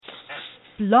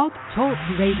Blog Talk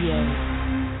Radio.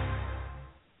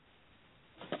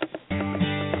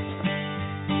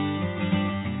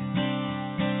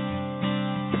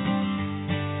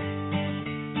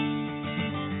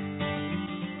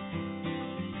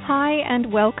 Hi,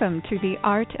 and welcome to The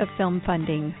Art of Film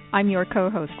Funding. I'm your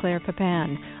co-host, Claire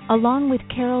Papin, along with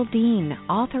Carol Dean,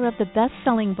 author of the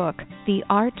best-selling book, The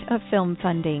Art of Film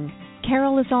Funding.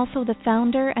 Carol is also the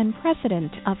founder and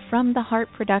president of From the Heart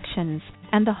Productions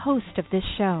and the host of this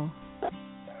show.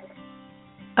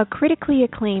 A critically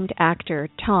acclaimed actor,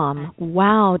 Tom,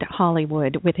 wowed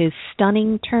Hollywood with his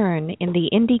stunning turn in the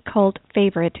indie cult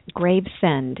favorite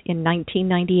Gravesend in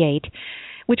 1998,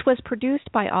 which was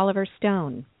produced by Oliver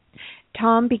Stone.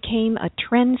 Tom became a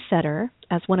trendsetter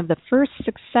as one of the first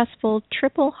successful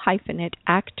triple hyphenate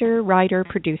actor, writer,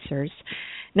 producers.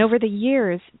 And over the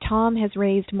years, Tom has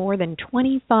raised more than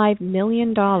 $25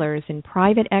 million in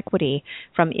private equity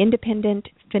from independent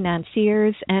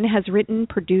financiers and has written,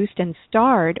 produced, and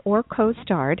starred or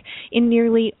co-starred in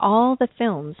nearly all the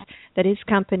films that his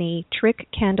company, Trick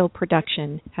Candle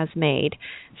Production, has made,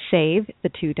 save the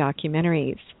 2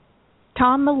 documentaries.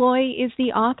 Tom Malloy is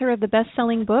the author of the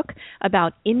best-selling book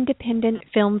about independent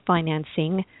film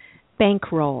financing,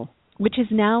 Bankroll, which is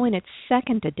now in its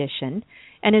 2nd edition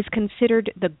and is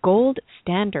considered the gold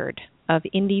standard of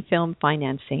indie film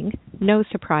financing. No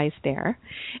surprise there.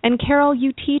 And Carol,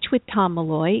 you teach with Tom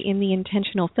Malloy in the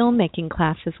intentional filmmaking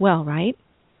class as well, right?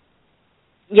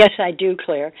 Yes, I do,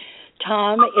 Claire.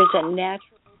 Tom is a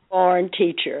natural-born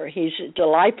teacher. He's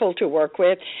delightful to work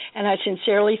with, and I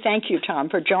sincerely thank you, Tom,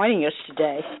 for joining us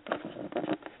today.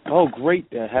 Oh, great.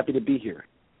 Happy to be here.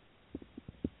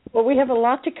 Well, we have a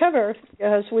lot to cover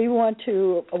because we want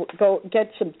to go get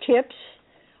some tips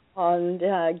on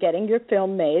getting your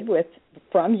film made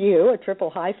from you, a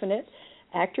triple hyphenate,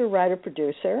 actor, writer,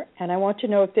 producer, and I want to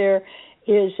know if there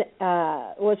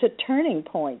was a turning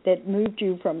point that moved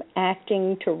you from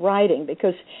acting to writing,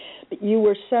 because you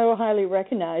were so highly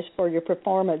recognized for your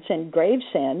performance in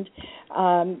Gravesend.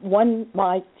 One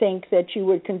might think that you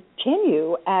would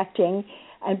continue acting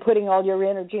and putting all your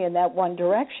energy in that one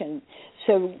direction.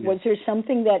 So was there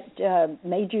something that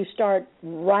made you start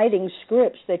writing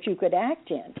scripts that you could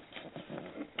act in?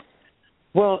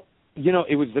 Well,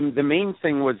 it was the main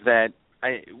thing was that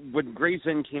when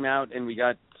Gravesend came out and we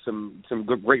got some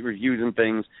great reviews and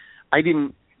things,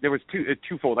 there was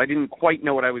twofold. I didn't quite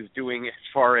know what I was doing as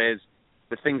far as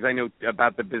the things I know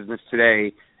about the business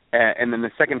today, and then the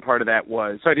second part of that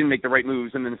was, so I didn't make the right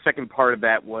moves, and then the second part of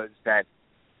that was that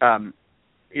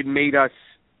it made us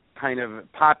kind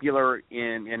of popular,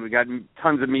 and we got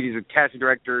tons of meetings with casting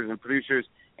directors and producers,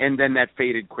 and then that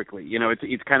faded quickly.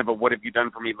 It's kind of a what have you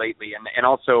done for me lately, and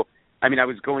also, I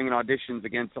was going in auditions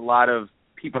against a lot of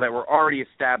people that were already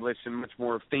established and much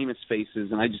more famous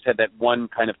faces, and I just had that one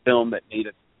kind of film that made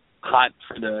it hot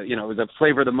for the, it was a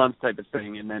flavor of the month type of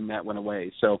thing, and then that went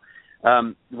away. So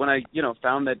when I,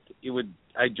 found that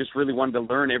I just really wanted to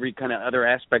learn every kind of other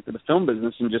aspect of the film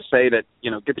business and just say that,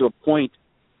 get to a point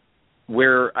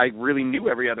where I really knew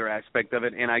every other aspect of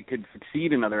it and I could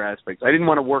succeed in other aspects. I didn't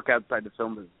want to work outside the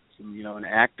film business. And, an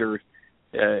actor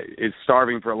is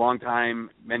starving for a long time,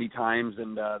 many times,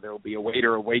 and there will be a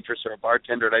waiter, a waitress, or a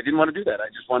bartender, and I didn't want to do that. I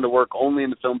just wanted to work only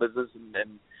in the film business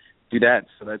and do that.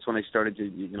 So that's when I started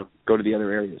to, go to the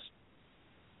other areas.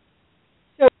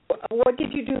 So what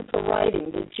did you do for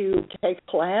writing? Did you take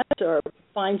a class or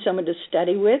find someone to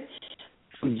study with?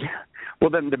 Yeah. Well,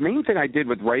 then the main thing I did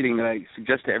with writing that I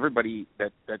suggest to everybody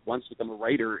that wants to become a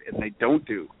writer and they don't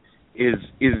do is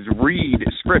read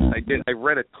scripts. I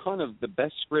read a ton of the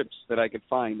best scripts that I could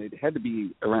find. It had to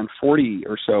be around 40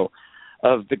 or so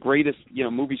of the greatest,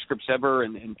 movie scripts ever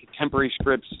and contemporary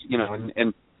scripts,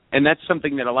 and that's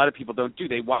something that a lot of people don't do.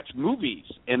 They watch movies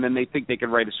and then they think they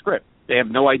can write a script. They have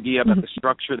no idea about the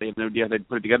structure. They have no idea how to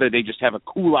put it together. They just have a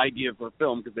cool idea for a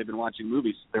film because they've been watching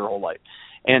movies their whole life.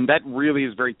 And that really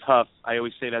is very tough. I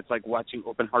always say that's like watching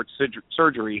open heart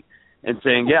surgery and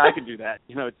saying, yeah, I can do that.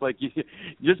 It's like just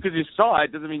because you saw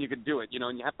it doesn't mean you can do it,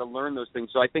 and you have to learn those things.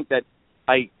 So I think that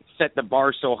I set the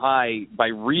bar so high by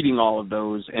reading all of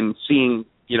those and seeing,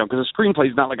 because a screenplay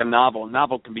is not like a novel. A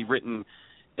novel can be written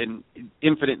in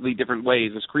infinitely different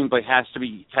ways. A screenplay has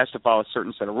to follow a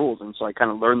certain set of rules, and so I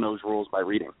kind of learned those rules by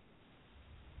reading.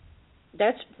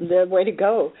 That's the way to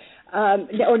go.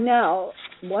 Now,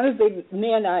 one of the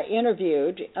men I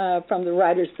interviewed from the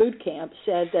Writers Boot Camp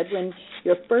said that when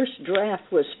your first draft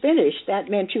was finished, that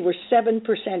meant you were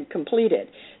 7% completed.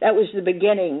 That was the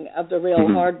beginning of the real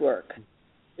hard work.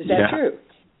 Is that true?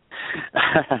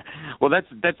 Well,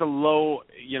 that's a low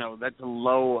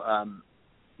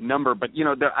number, but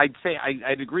I'd say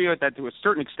I'd agree with that to a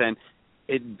certain extent.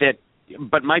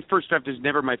 but my first draft is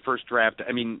never my first draft.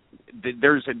 I mean,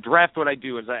 there's a draft. What I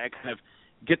do is I kind of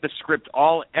get the script,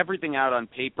 everything out on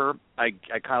paper. I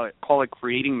call it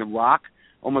creating the rock,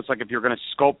 almost like if you're going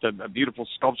to sculpt a beautiful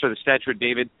sculpture, the statue of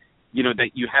David,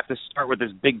 that you have to start with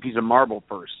this big piece of marble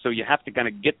first. So you have to kind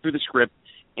of get through the script,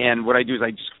 and what I do is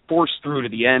I just force through to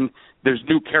the end. There's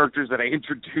new characters that I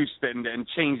introduced and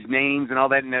changed names and all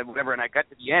that and whatever, and I got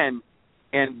to the end,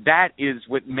 and that is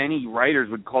what many writers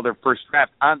would call their first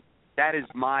draft. That is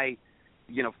my,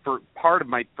 for part of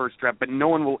my first draft, but no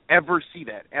one will ever see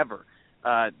that, ever.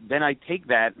 Then I take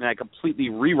that and I completely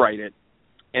rewrite it,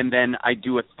 and then I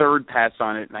do a third pass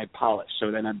on it and I polish.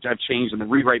 So then I've changed, and the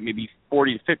rewrite maybe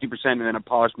 40 to 50%, and then I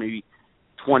polish maybe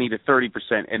 20 to 30%,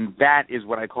 and that is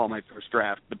what I call my first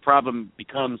draft. The problem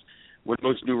becomes with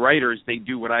most new writers, they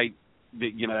do what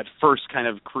that first kind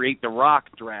of create the rock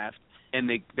draft, and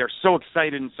they're so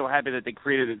excited and so happy that they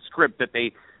created a script that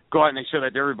they go out and they show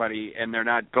that to everybody, and they're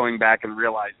not going back and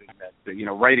realizing that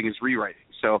writing is rewriting.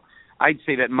 So I'd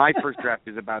say that my first draft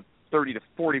is about 30 to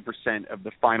 40% of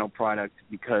the final product,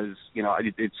 because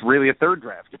it's really a third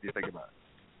draft if you think about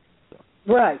it.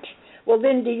 So. Right. Well,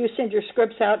 then do you send your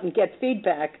scripts out and get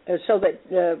feedback so that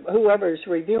whoever's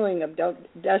reviewing them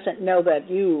doesn't know that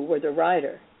you were the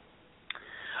writer?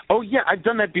 Oh, yeah, I've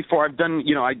done that before. I've done,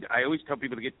 I always tell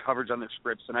people to get coverage on their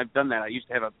scripts, and I've done that. I used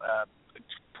to have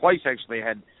twice actually, I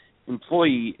had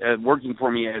employee working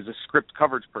for me as a script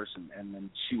coverage person, and then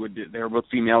they were both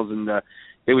females, and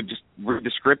they would just read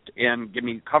the script and give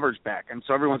me coverage back. And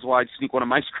so every once in a while I'd sneak one of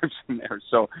my scripts in there.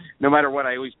 So no matter what,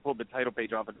 I always pulled the title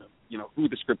page off of who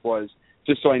the script was,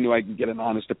 just so I knew I could get an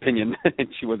honest opinion and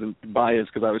she wasn't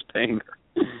biased because I was paying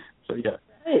her. So yeah.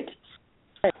 Right.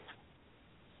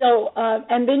 So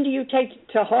and then do you take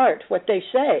to heart what they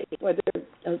say, whether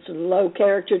it's low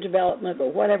character development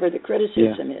or whatever the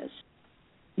criticism is?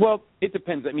 Well, it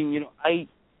depends. I mean, I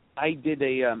did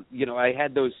I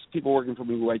had those people working for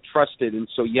me who I trusted, and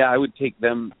so, I would take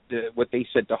what they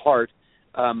said to heart.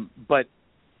 But,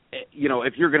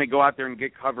 if you're going to go out there and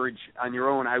get coverage on your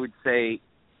own, I would say,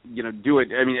 do it.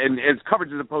 I mean, and as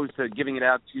coverage as opposed to giving it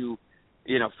out to,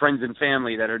 friends and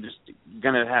family that are just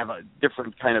going to have a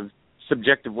different kind of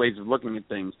subjective ways of looking at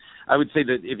things. I would say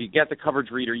that if you get the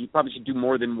coverage reader, you probably should do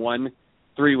more than one.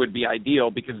 3 would be ideal,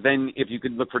 because then if you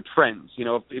could look for trends,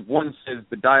 if one says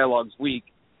the dialogue's weak,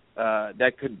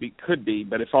 that could be,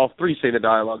 but if all 3 say the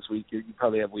dialogue's weak, you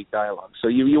probably have weak dialogue. So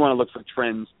you want to look for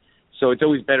trends. So it's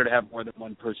always better to have more than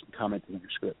one person commenting on your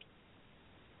script.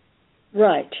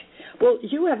 Right. Well,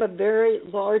 you have a very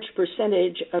large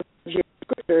percentage of your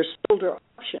scripts that are sold or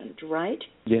optioned, right?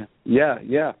 Yeah.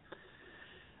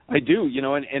 I do,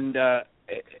 and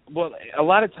well, a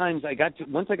lot of times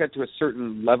once I got to a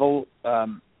certain level,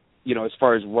 as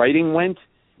far as writing went,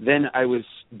 then I was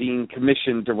being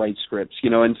commissioned to write scripts,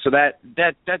 and so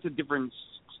that's a different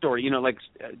story. Like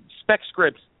spec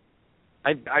scripts,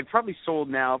 I've probably sold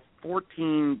now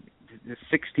 14 to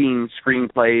 16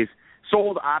 screenplays,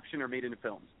 sold, option, or made into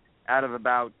films, out of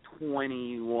about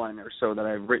 21 or so that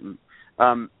I've written.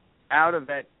 Out of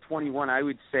that 21, I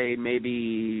would say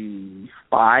maybe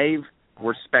 5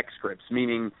 were spec scripts,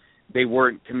 meaning they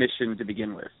weren't commissioned to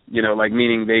begin with.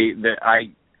 Meaning the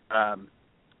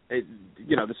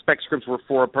spec scripts were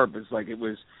for a purpose. Like it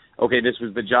was, okay, this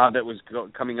was the job that was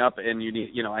coming up, and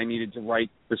I needed to write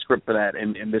the script for that,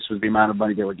 and this was the amount of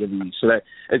money they were giving me. So that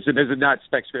it's not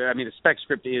spec script. I mean, a spec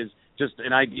script is just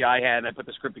an idea I had, and I put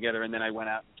the script together, and then I went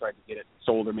out and tried to get it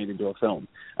sold or made into a film.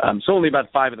 So only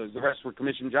about 5 of those. The rest were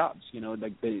commissioned jobs.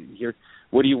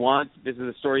 What do you want? This is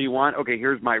the story you want? Okay,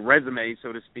 here's my resume,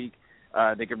 so to speak.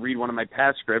 They could read one of my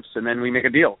past scripts, and then we make a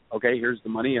deal. Okay, here's the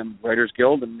money. I'm Writers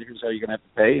Guild, and here's how you're going to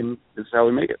have to pay, and this is how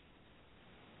we make it.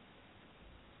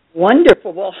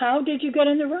 Wonderful. Well, how did you get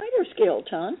in the Writers Guild,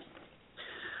 Tom?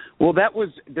 Well,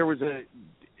 the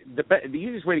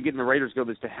easiest way to get in the Writers Guild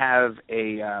is to have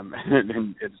and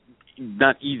it's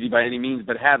not easy by any means,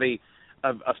 but have a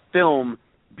film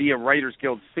be a Writers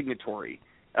Guild signatory.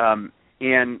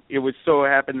 And it was so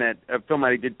happened that a film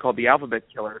I did called The Alphabet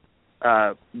Killer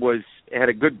had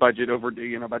a good budget, over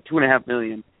about $2.5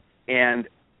 million, and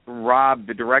Rob,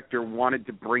 the director, wanted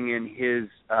to bring in his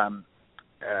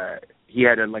he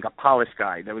had a polish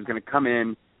guy that was going to come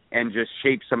in and just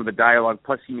shape some of the dialogue,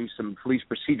 plus he knew some police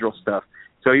procedural stuff.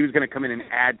 So he was going to come in and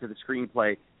add to the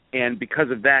screenplay, and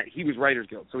because of that, he was Writers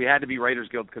Guild. So we had to be Writers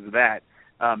Guild because of that.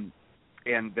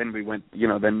 And then we went,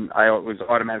 then I was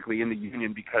automatically in the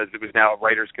union because it was now a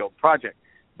Writers Guild project.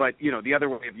 But, the other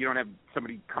way, if you don't have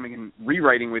somebody coming and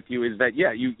rewriting with you, is that,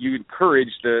 you encourage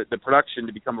the production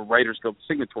to become a Writers Guild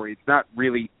signatory. It's not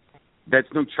really that's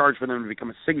no charge for them to become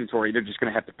a signatory. They're just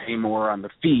going to have to pay more on the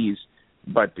fees.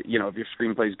 But, if your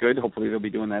screenplay is good, hopefully they'll be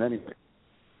doing that anyway.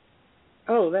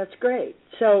 Oh, that's great.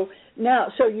 So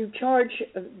you charge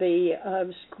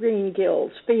the Screen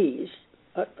Guild's fees,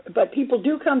 but people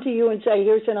do come to you and say,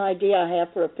 here's an idea I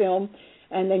have for a film,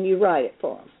 and then you write it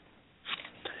for them.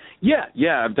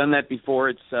 Yeah, I've done that before.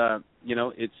 It's,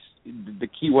 it's the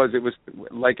key was it was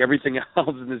like everything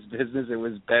else in this business. It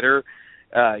was better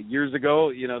years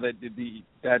ago.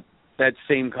 That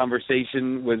same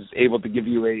conversation was able to give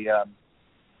you a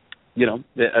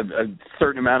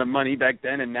certain amount of money back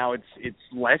then, and now it's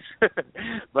less.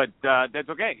 But that's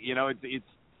okay.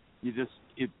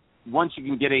 Once you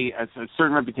can get a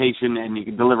certain reputation and you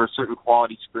can deliver a certain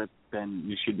quality script, then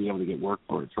you should be able to get work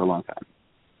for it for a long time.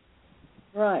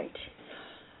 Right.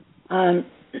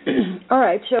 All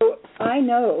right. So I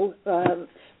know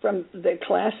from the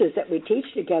classes that we teach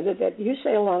together that you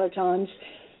say a lot of times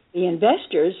the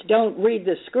investors don't read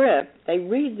the script; they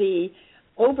read the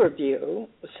overview.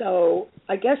 So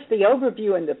I guess the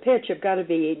overview and the pitch have got to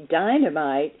be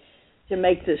dynamite to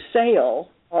make the sale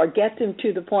or get them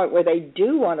to the point where they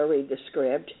do want to read the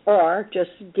script or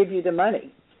just give you the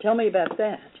money. Tell me about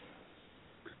that.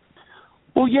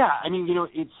 Well, yeah,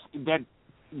 it's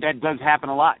that does happen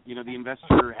a lot. The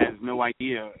investor has no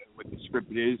idea what the script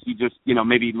is. He just,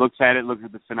 maybe looks at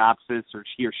the synopsis, or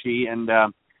she, and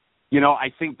I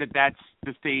think that's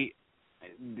just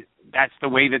that's the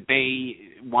way that they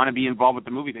want to be involved with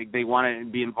the movie. They want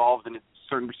to be involved in a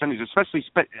certain percentage, especially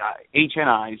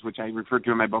HNIs, which I refer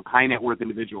to in my book, high net worth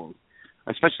individuals,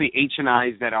 especially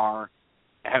HNIs that are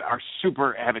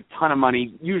super, have a ton of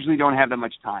money, usually don't have that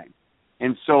much time.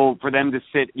 And so for them to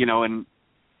sit, and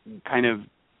kind of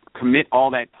commit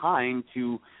all that time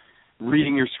to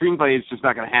reading your screenplay is just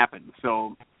not going to happen.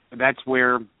 So that's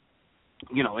where,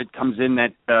 it comes in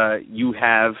that you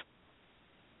have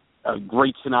a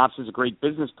great synopsis, a great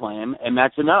business plan, and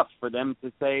that's enough for them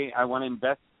to say, I want to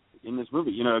invest in this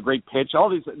movie. A great pitch, all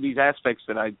these aspects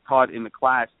that I taught in the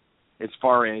class as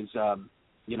far as,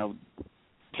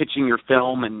 pitching your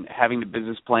film and having the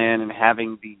business plan and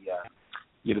having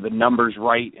the numbers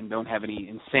right and don't have any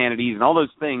insanities and all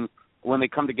those things. When they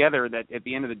come together, that at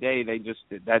the end of the day,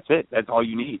 that's it. That's all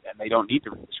you need, and they don't need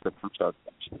to read the script from start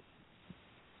to finish.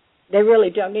 They really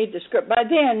don't need the script. By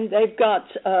then, they've got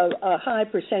a high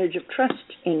percentage of trust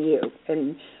in you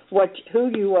and who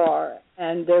you are,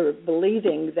 and they're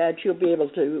believing that you'll be able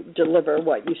to deliver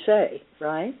what you say,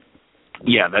 right?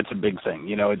 Yeah, that's a big thing.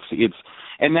 It's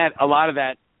and that a lot of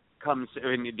that comes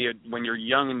when you're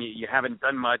young and you haven't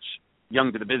done much,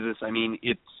 young to the business.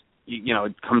 It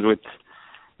comes with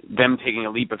them taking a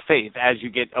leap of faith. As you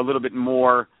get a little bit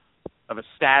more of a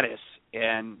status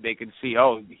and they can see,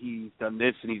 oh, he's done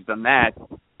this and he's done that,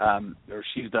 or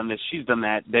she's done this, she's done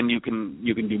that, then you can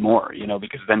do more,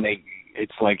 because then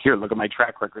it's like, here, look at my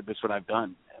track record, this is what I've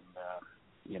done, and,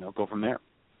 go from there.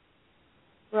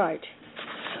 Right.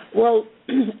 Well,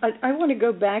 I want to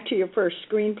go back to your first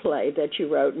screenplay that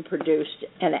you wrote and produced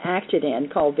and acted in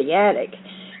called The Attic.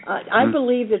 I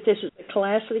believe that this is a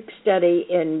classic study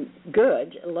in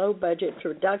good, low-budget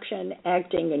production,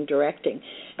 acting, and directing.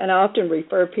 And I often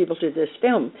refer people to this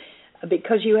film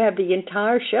because you have the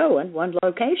entire show in one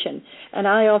location. And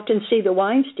I often see the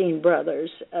Weinstein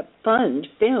brothers fund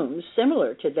films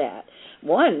similar to that.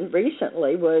 One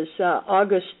recently was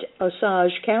August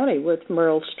Osage County with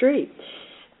Meryl Streep.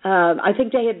 I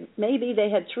think they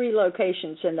had 3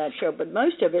 locations in that show, but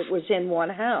most of it was in one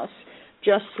house.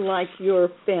 Just like your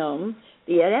film,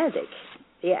 The Attic.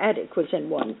 The Attic was in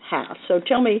one house. So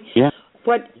tell me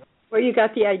where you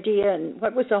got the idea and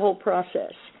what was the whole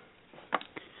process?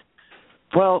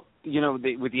 Well,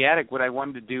 with The Attic, what I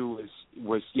wanted to do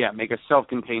was make a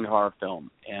self-contained horror film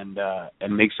and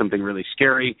make something really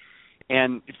scary.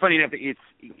 And it's funny enough,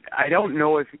 I don't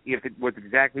know if it was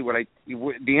exactly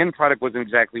the end product wasn't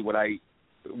exactly what I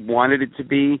wanted it to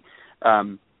be.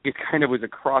 It kind of was a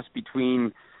cross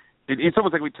between. It's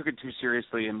almost like we took it too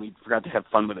seriously and we forgot to have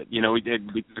fun with it.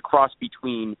 It's a cross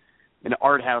between an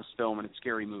art house film and a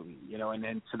scary movie, and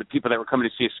then so the people that were coming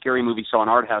to see a scary movie saw an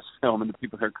art house film, and the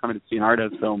people that were coming to see an art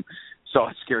house film saw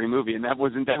a scary movie, and that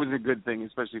was a good thing,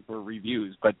 especially for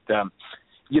reviews. But,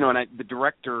 the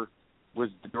director was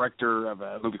the director of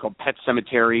a movie called Pet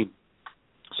Sematary,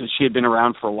 so she had been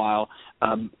around for a while.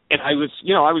 And I was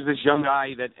this young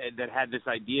guy that had this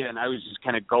idea, and I was just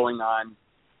kind of going on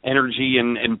energy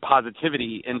and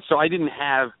positivity, and so I didn't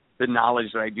have the knowledge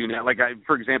that I do now.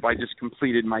 For example, I just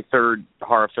completed my 3rd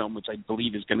horror film, which I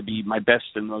believe is going to be my best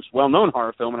and most well-known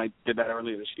horror film, and I did that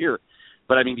earlier this year.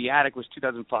 But The Attic was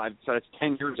 2005, so that's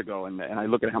 10 years ago, and I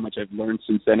look at how much I've learned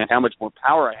since then and how much more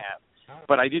power I have.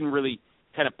 but I didn't really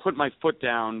kind of put my foot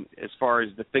down as far as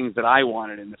the things that I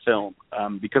wanted in the film,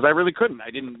 because I really couldn't.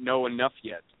 I didn't know enough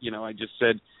yet. I just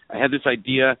said I had this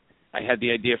idea. I had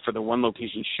the idea for the one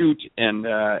location shoot and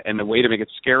the way to make it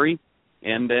scary,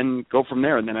 and then go from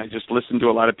there. And then I just listened to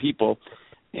a lot of people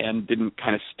and didn't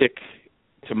kind of stick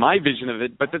to my vision of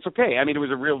it, but that's okay. I mean, it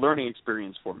was a real learning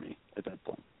experience for me at that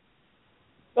point.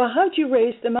 Well, how'd you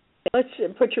raise the money? Let's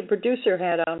put your producer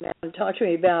hat on now and talk to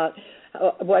me about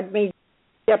what made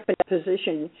you up in that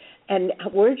position, and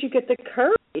where did you get the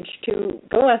courage to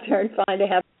go out there and find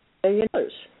 $500 million?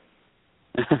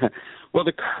 Well,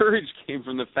 the courage came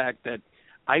from the fact that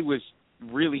I was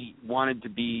really wanted to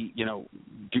be,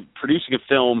 producing a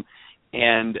film,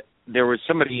 and there was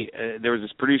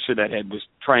this producer that was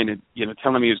trying to,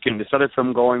 telling me he was getting this other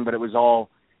film going, but it was all,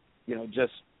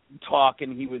 just talk,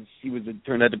 and he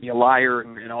turned out to be a liar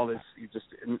and all this. He's just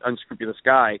an unscrupulous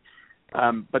guy.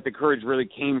 But the courage really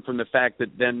came from the fact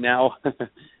that then now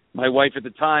my wife at the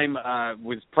time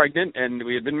was pregnant, and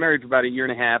we had been married for about 1.5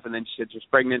 years, and then she was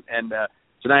pregnant, and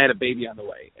so now I had a baby on the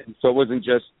way. And so it wasn't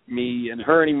just me and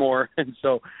her anymore. And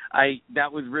so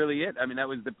that was really it. I mean, that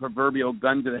was the proverbial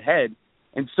gun to the head.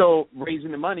 And so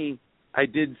raising the money, I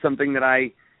did something that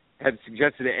I have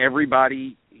suggested to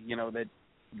everybody, that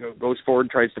goes forward,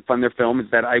 tries to fund their film, is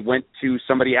that I went to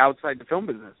somebody outside the film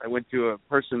business. I went to a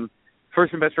person,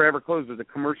 first investor I ever closed was a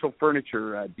commercial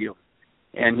furniture deal.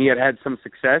 And he had some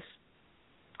success,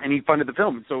 and he funded the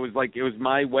film. So it was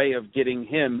my way of getting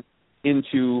him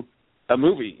into a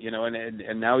movie,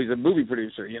 and now he's a movie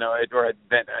producer,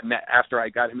 after I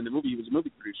got him in the movie, he was a movie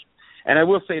producer. And I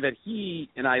will say that he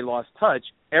and I lost touch.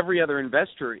 Every other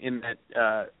investor in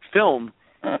that film,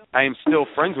 I am still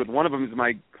friends with. One of them is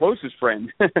my closest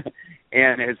friend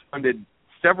and has funded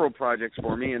several projects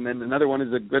for me. And then another one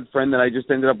is a good friend that I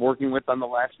just ended up working with on the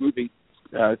last movie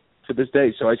to this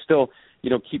day. So I still,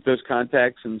 keep those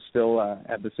contacts and still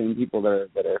have the same people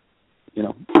that are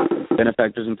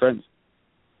benefactors and friends.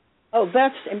 Oh,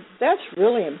 that's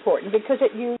really important, because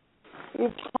you've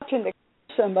talked in the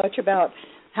so much about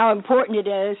how important it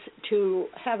is to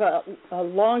have a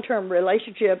long-term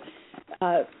relationship,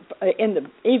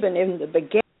 even in the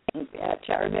beginning.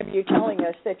 I remember you telling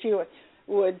us that you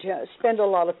would spend a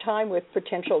lot of time with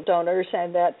potential donors,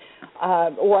 and that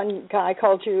one guy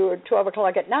called you at 12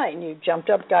 o'clock at night, and you jumped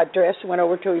up, got dressed, went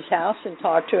over to his house and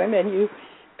talked to him, and you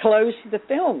closed the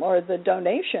film or the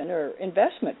donation or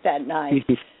investment that night.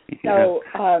 Yeah.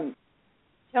 So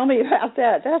tell me about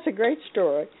that. That's a great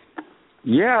story.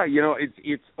 Yeah,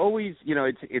 it's always,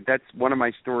 that's one of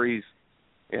my stories,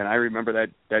 and I remember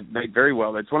that night very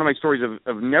well. That's one of my stories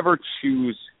of never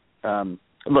choose, I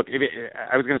was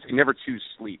going to say never choose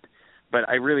sleep, but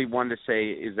I really wanted to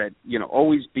say is that,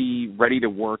 always be ready to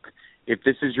work. If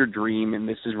this is your dream and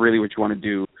this is really what you want to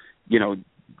do,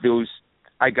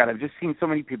 I've just seen so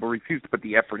many people refuse to put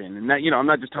the effort in. And that, I'm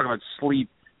not just talking about sleep,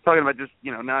 talking about just,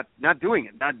 not doing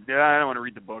it. I don't want to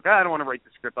read the book. I don't want to write the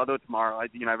script. I'll do it tomorrow.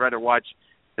 I'd rather watch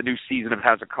the new season of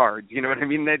House of Cards. You know what I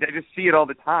mean? I just see it all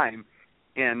the time.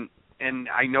 And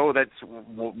I know that's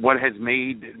what has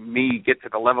made me get to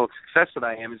the level of success that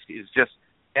I am is just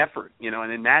effort,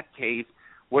 And in that case,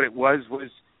 what it was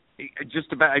I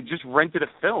just rented a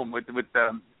film and it was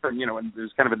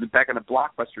kind of back in the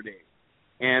Blockbuster days,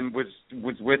 and was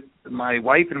with my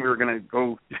wife, and we were going to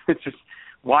go just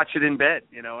watch it in bed,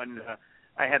 and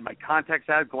I had my contacts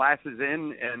out, glasses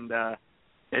in, and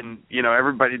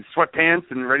everybody in sweatpants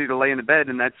and ready to lay in the bed,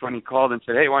 and that's when he called and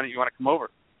said, "Hey, why don't you want to come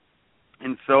over?"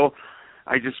 And so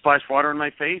I just splashed water on my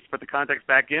face, put the contacts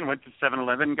back in, went to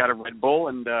 7-Eleven, got a Red Bull,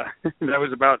 and that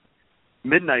was about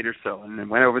midnight or so, and then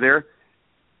went over there.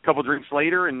 A couple drinks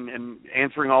later, and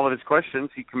answering all of his questions,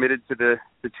 he committed to the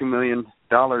 $2 million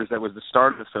that was the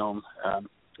start of the film. And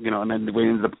then we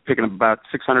ended up picking up about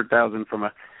 $600,000 from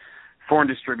a foreign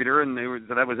distributor, and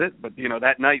that was it. But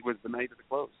that night was the night of the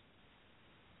close.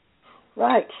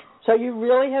 Right. So you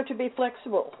really have to be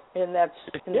flexible in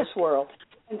this world.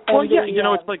 And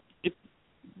it's like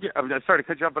I'm sorry to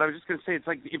cut you off, but I was just going to say, it's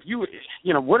like if you,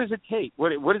 what does it take?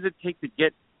 What does it take to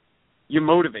get you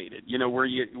motivated?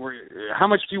 How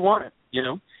much do you want it?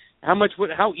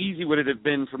 How easy would it have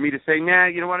been for me to say, nah,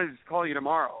 I'll just call you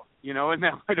tomorrow. And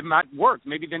that might have not worked.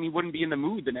 Maybe then he wouldn't be in the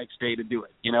mood the next day to do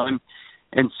it,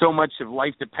 and so much of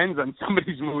life depends on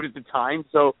somebody's mood at the time.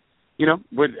 So,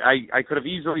 I could have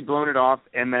easily blown it off,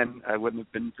 and then I wouldn't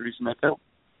have been producing that film.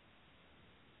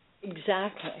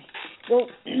 Exactly. Well,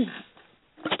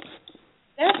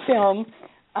 that film,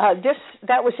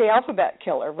 that was The Alphabet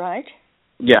Killer, right?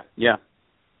 Yeah.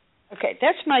 Okay,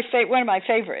 that's one of my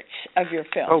favorites of your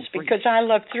films, because I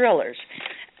love thrillers.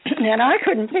 And I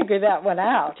couldn't figure that one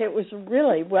out. It was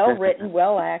really well written,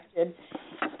 well acted.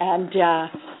 And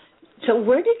so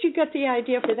where did you get the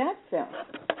idea for that film?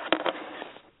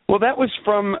 Well, that was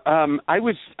from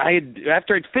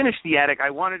after I'd finished The Attic,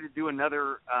 I wanted to do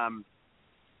another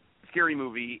scary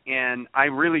movie, and I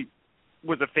really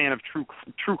was a fan of true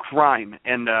crime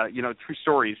and true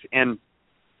stories. And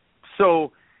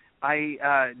so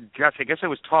I guess I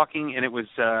was talking, and it was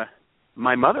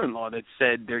my mother-in-law that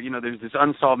said there's this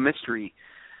unsolved mystery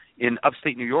in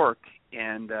upstate New York,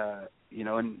 and I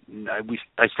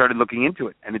started looking into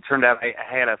it, and it turned out I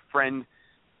had a friend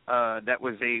that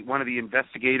was one of the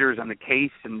investigators on the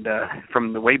case, and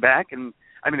from the way back, and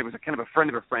I mean it was a kind of a friend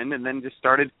of a friend, and then just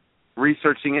started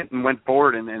researching it and went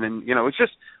forward, and it's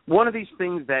just one of these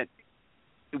things that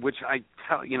which I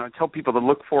tell people to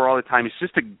look for all the time. It's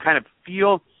just to kind of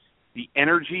feel the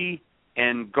energy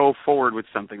and go forward with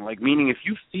something. Like, meaning if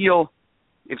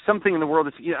something in the world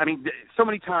is, so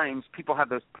many times people have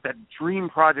that dream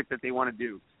project that they want to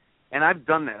do. And I've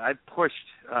done that. I've pushed,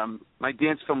 my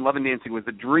dance film, Love and Dancing, was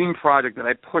the dream project that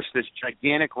I pushed this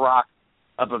gigantic rock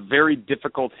up a very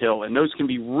difficult hill. And those can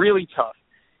be really tough.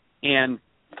 And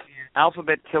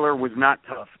Alphabet Killer was not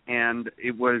tough. And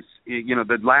it was,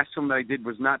 the last film that I did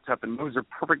was not tough. And those are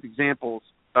perfect examples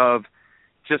of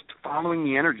just following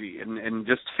the energy and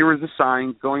just here is the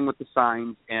signs, going with the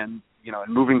signs, and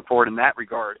and moving forward in that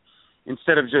regard,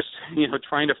 instead of just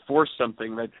trying to force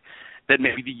something that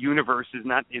maybe the universe is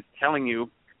telling you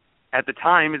at the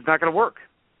time is not going to work.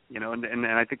 And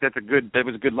I think that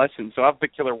was a good lesson. So Alphabet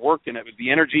Killer worked, and it was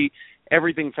the energy,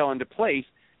 everything fell into place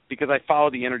because I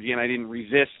followed the energy and I didn't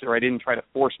resist or I didn't try to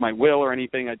force my will or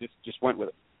anything. I just went with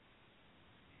it.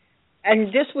 And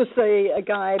this was a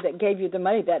guy that gave you the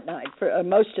money that night, for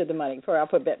most of the money for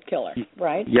Alphabet Killer,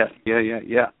 right? Yes,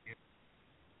 yeah.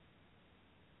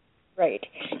 Great.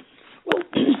 Well,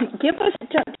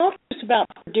 talk to us about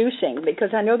producing, because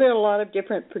I know there are a lot of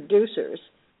different producers.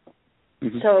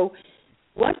 Mm-hmm. So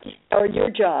what are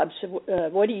your jobs?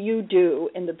 What do you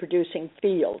do in the producing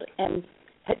field? And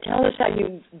tell us how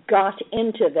you got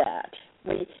into that.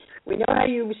 We know how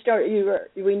you start.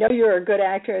 We know you're a good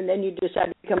actor, and then you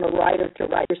decided to become a writer to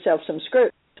write yourself some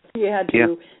scripts. You had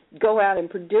to go out and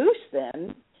produce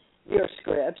them, your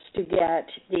scripts, to get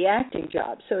the acting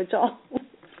job. So it's all.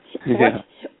 What are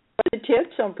the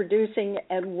tips on producing,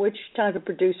 and which type of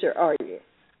producer are you?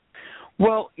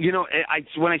 Well,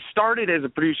 when I started as a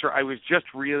producer, I was just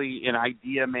really an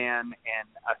idea man and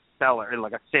a seller,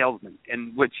 like a salesman,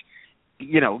 and which.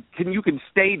 You can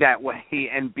stay that way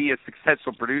and be a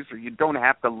successful producer. You don't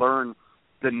have to learn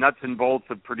the nuts and bolts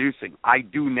of producing. I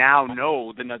do now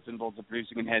know the nuts and bolts of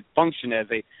producing and had functioned as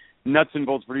a nuts and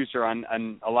bolts producer on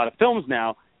a lot of films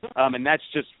now, and that's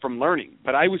just from learning.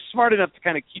 But I was smart enough to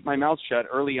kind of keep my mouth shut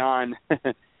early on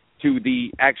to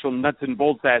the actual nuts and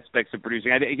bolts aspects of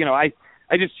producing.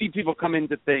 I just see people come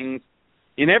into things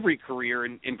in every career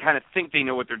and kind of think they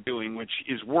know what they're doing, which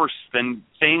is worse than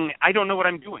saying, I don't know what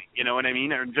I'm doing, you know what I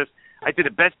mean? Or just, I think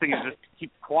the best thing is just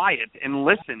keep quiet and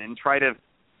listen and try to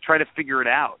figure it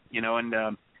out,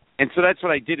 and so that's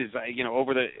what I did is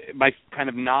over my kind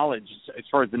of knowledge as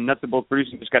far as the nuts and bolts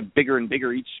producing just got bigger and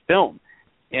bigger each film.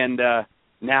 And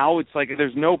now it's like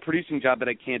there's no producing job that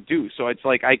I can't do. So it's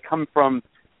like I come from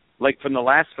the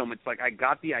last film, it's like I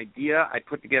got the idea, I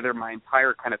put together my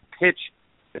entire kind of pitch,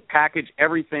 the package,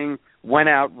 everything, went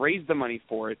out, raised the money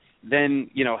for it, then,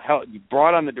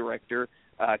 brought on the director,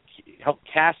 helped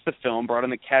cast the film, brought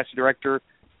on the cast director,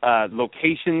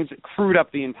 locations, crewed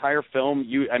up the entire film.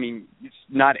 It's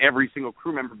not every single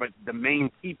crew member, but the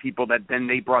main key people that then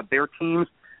they brought their teams,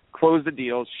 closed the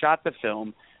deals, shot the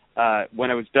film.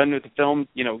 When I was done with the film,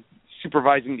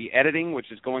 supervising the editing,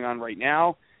 which is going on right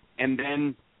now, and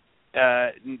then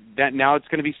that now it's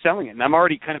going to be selling it. And I'm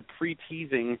already kind of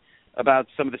pre-teasing about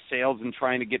some of the sales and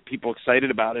trying to get people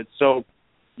excited about it. So,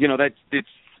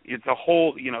 it's a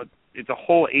whole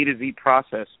A to Z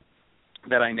process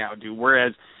that I now do.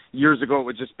 Whereas years ago it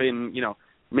would just been,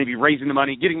 maybe raising the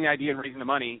money, getting the idea and raising the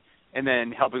money, and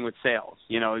then helping with sales.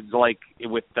 It's like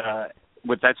with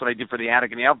that's what I did for The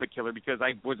Attic and the Alphabet Killer, because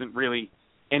I wasn't really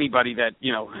anybody that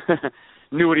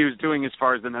knew what he was doing as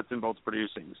far as the nuts and bolts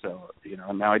producing. So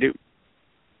now I do.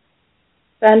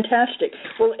 Fantastic.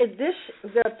 Well,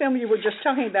 the film you were just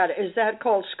talking about, is that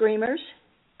called Screamers?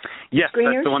 Yes,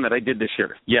 that's the one that I did this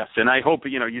year. Yes, and I hope,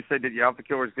 you said that the Alpha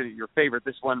Killer is your favorite.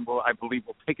 This one, I believe,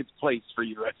 will take its place for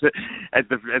you as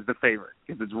the favorite,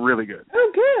 because it's really good.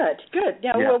 Oh, good.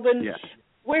 Yeah, well, then,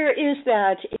 where is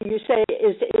that? You say,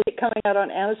 is it coming out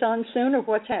on Amazon soon, or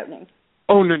what's happening?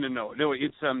 Oh, no.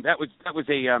 It's that was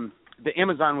the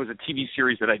Amazon was a TV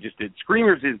series that I just did.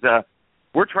 Screamers is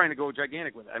we're trying to go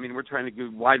gigantic with it. I mean, we're trying to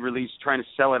do wide release, trying to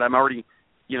sell it. I'm already,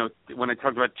 when I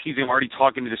talked about teasing, I'm already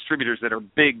talking to distributors that are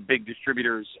big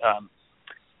distributors,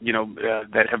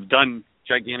 that have done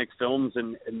gigantic films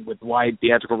and with wide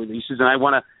theatrical releases. And I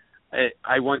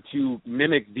want to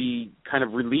mimic the kind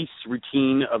of release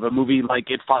routine of a movie like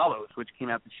It Follows, which came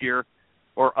out this year,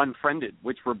 or Unfriended,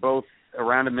 which were both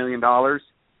around $1 million,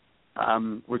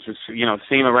 which was,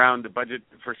 same around the budget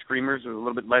for Screamers, or a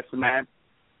little bit less than that.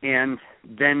 And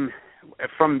then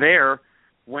from there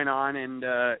went on and,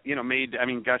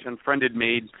 Unfriended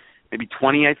made maybe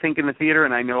 20, I think, in the theater,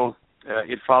 and I know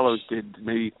It Follows did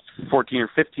maybe 14 or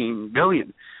 15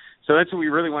 million. So that's what we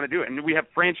really want to do. And we have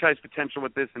franchise potential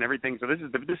with this and everything. So this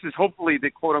is hopefully the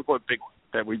quote-unquote big one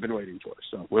that we've been waiting for.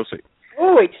 So we'll see.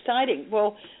 Oh, exciting.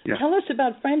 Well, Tell us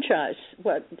about franchise.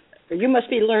 You must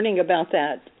be learning about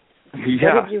that.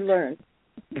 Yeah. What have you learned?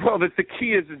 Well, the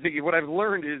key is what I've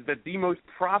learned is that the most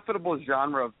profitable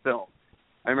genre of film,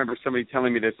 I remember somebody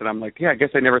telling me this, and I'm like, yeah, I guess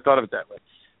I never thought of it that way.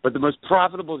 But the most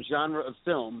profitable genre of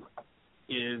film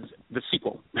is the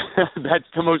sequel. That's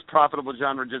the most profitable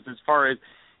genre, just as far as,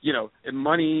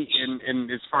 money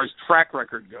and as far as track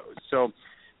record goes. So,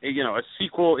 a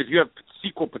sequel, if you have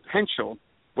sequel potential,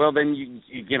 well, then,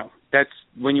 that's that's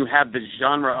when you have the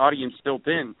genre audience built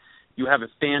in. You have a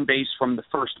fan base from the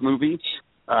first movie,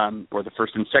 or the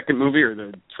first and second movie, or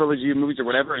the trilogy of movies, or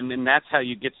whatever, and then that's how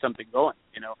you get something going.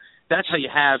 You know, that's how you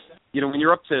have, you know, when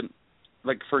you're up to,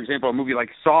 like, for example, a movie like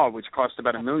Saw, which cost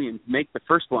about $1 million to make the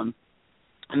first one,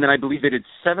 and then I believe they did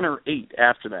 7 or 8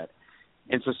 after that.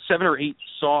 And so 7 or 8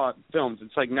 Saw films.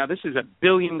 It's like, now this is $1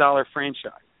 billion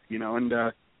franchise, you know, and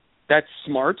that's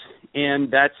smart,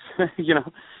 and that's, you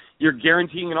know, you're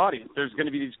guaranteeing an audience. There's going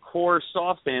to be these core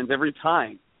Saw fans every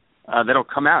time that'll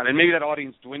come out. And maybe that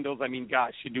audience dwindles. I mean,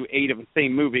 gosh, you do 8 of the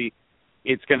same movie,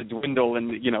 it's going to dwindle,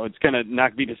 and, you know, it's going to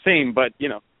not be the same. But, you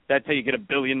know, that's how you get $1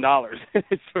 billion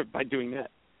by doing that.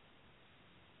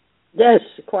 Yes,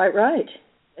 quite right.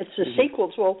 It's the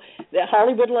sequels. Well,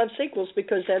 Hollywood loves sequels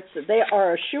because they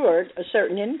are assured a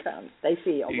certain income, they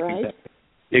feel, right?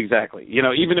 Exactly. You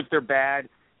know, even if they're bad,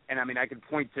 and I mean, I could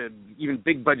point to even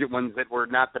big budget ones that were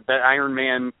not the best. Iron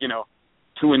Man, you know,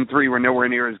 2 and 3 were nowhere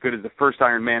near as good as the first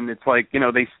Iron Man. It's like, you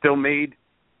know, they still made,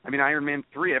 I mean, Iron Man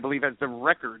 3, I believe, has the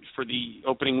record for the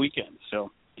opening weekend. So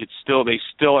they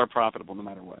still are profitable no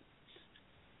matter what.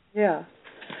 Yeah.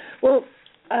 Well,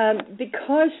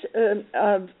 because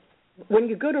when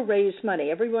you go to raise money,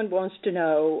 everyone wants to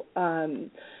know,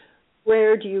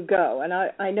 where do you go? And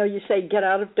I know you say get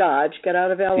out of Dodge, get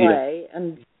out of L.A.,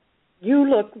 and you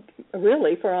look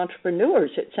really for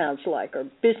entrepreneurs, it sounds like, or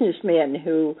businessmen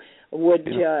who would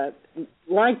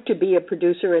like to be a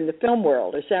producer in the film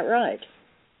world. Is that right?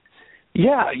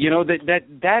 Yeah, you know,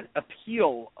 that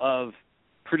appeal of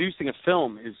producing a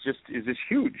film is just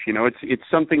huge. You know, it's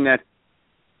something that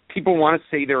people want to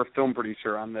say they're a film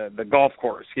producer on the golf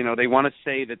course. You know, they want to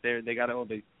say that they're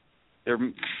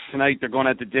tonight they're going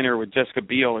out to dinner with Jessica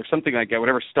Biel or something like that.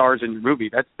 Whatever stars in your movie,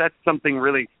 that's something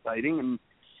really exciting, and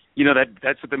you know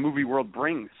that's what the movie world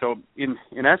brings. So in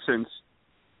essence,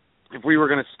 if we were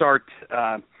going to start,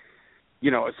 you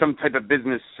know, some type of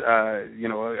business, you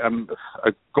know,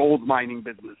 a gold mining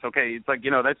business, okay, it's like,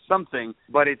 you know, that's something,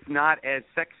 but it's not as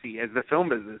sexy as the film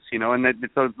business, you know, and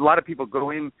so a lot of people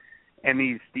go in. And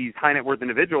these high net worth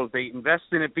individuals, they invest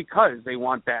in it because they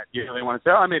want that. You know, they want to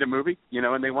say, "Oh, I made a movie," you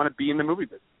know, and they want to be in the movie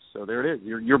business. So there it is.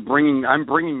 I'm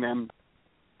bringing them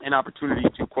an opportunity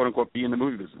to quote unquote be in the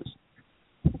movie business.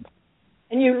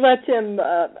 And you let them.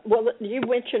 Well, you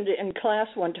mentioned in class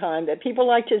one time that people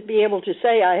like to be able to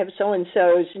say, "I have so and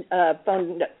so's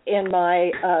phone in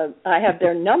my. I have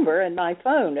their number in my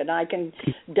phone, and I can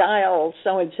dial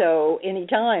so and so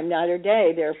anytime, night or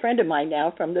day. They're a friend of mine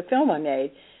now from the film I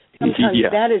made." Sometimes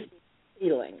that is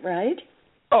feeling, right?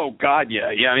 Oh God,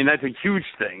 yeah. I mean, that's a huge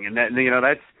thing, and that, you know,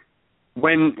 that's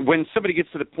when somebody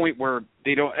gets to the point where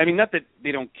they don't. I mean, not that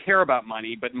they don't care about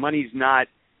money, but money's not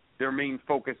their main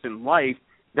focus in life.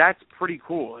 That's pretty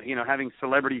cool. You know, having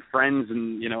celebrity friends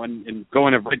and, you know, and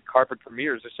going to red carpet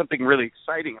premieres. There's something really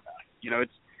exciting about it. You know,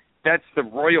 that's the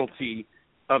royalty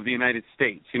of the United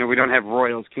States. You know, we don't have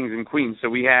royals, kings and queens, so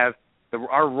we have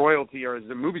our royalty are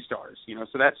the movie stars. You know,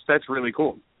 so that's really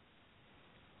cool.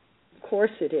 Of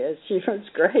course it is. You know, it's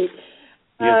great.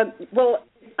 Yeah. Well,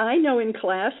 I know in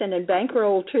class and in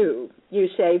Bankroll, too, you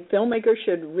say filmmakers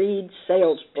should read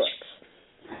sales books.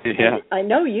 Yeah. And I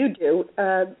know you do,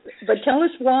 but tell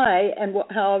us why and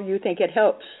how you think it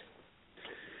helps.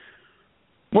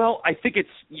 Well, I think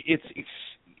it's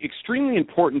extremely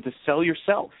important to sell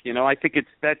yourself. You know, I think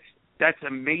that's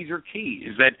a major key,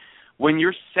 is that when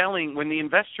you're selling, when the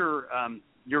investor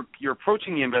you're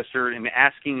approaching the investor and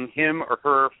asking him or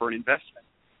her for an investment.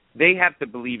 They have to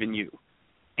believe in you,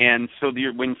 and so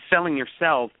when selling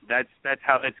yourself, that's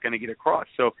how that's going to get across.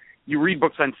 So you read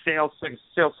books on sales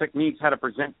techniques, how to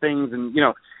present things, and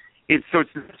it's not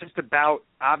just about,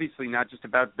 obviously not just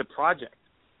about the project.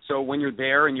 So when you're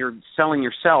there and you're selling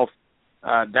yourself,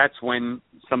 that's when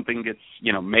something gets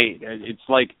made. It's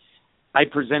like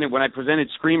when I presented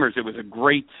Screamers, it was a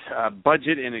great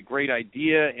budget and a great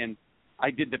idea, and I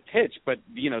did the pitch, but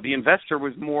the investor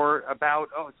was more about,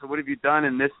 so what have you done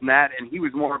and this and that, and he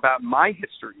was more about my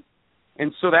history,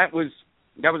 and so that was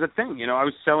a thing. I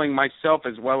was selling myself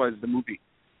as well as the movie.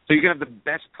 So you can have the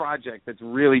best project that's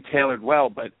really tailored well,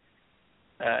 but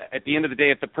at the end of the day,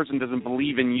 if the person doesn't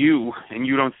believe in you and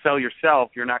you don't sell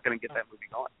yourself, you're not going to get that movie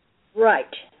going.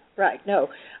 Right. No,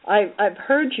 I've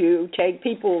heard you take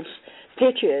people's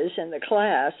pitches in the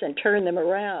class and turn them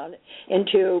around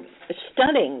into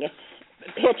stunning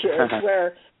pitches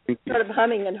where sort of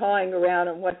humming and hawing around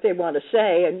on what they want to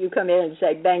say, and you come in and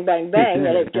say bang, bang, bang,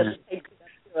 and it just takes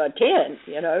you to a 10.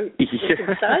 It's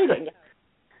exciting.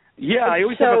 Yeah, I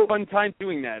always have a fun time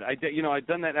doing that. I've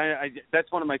done that.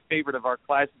 That's one of my favorite of our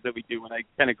classes that we do when I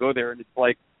kind of go there, and it's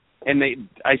like, and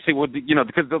I say, well,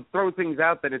 because they'll throw things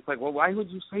out that it's like, well, why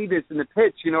would you say this in the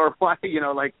pitch, or why,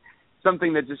 like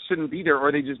something that just shouldn't be there,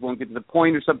 or they just won't get to the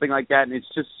point or something like that, and it's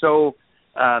just so,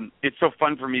 it's so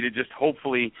fun for me to just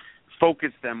hopefully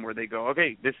focus them where they go,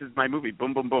 okay, this is my movie,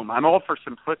 boom, boom, boom. I'm all for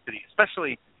simplicity,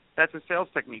 especially that's a sales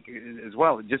technique as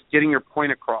well, just getting your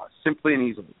point across simply and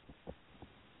easily.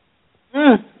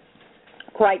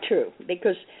 Quite true,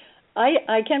 because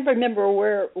I can't remember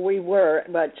where we were,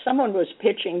 but someone was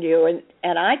pitching you,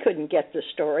 and I couldn't get the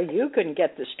story. You couldn't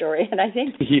get the story, and I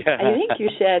think you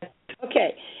said,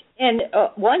 okay, in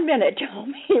 1 minute, tell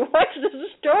me what's the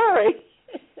story.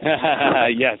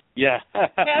 Yes, yeah.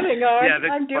 Having a hard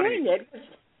time doing it.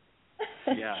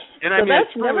 Yeah, and so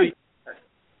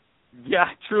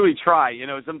I truly try.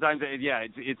 Sometimes,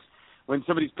 it's when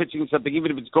somebody's pitching something,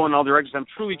 even if it's going in all directions, I'm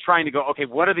truly trying to go, okay,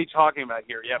 what are they talking about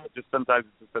here? Yeah, but just sometimes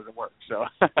it just doesn't work. So,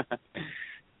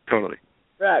 totally.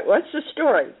 Right. What's the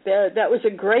story? That was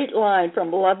a great line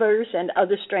from Lovers and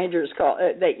Other Strangers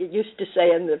that you used to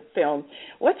say in the film.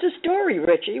 What's the story,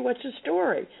 Richie? What's the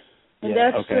story? And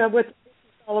that's what it's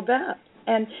all about.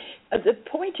 And the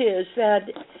point is that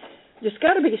there's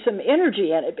got to be some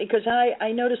energy in it, because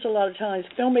I notice a lot of times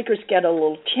filmmakers get a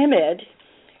little timid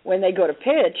when they go to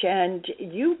pitch, and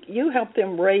you help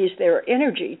them raise their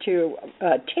energy to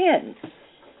 10,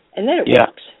 and then it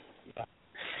works.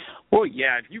 Well,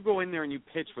 yeah, if you go in there and you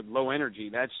pitch with low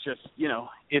energy, that's just,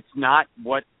 it's not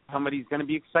what somebody's going to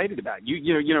be excited about.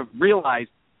 You realize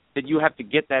that you have to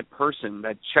get that person,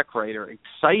 that check writer,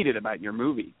 excited about your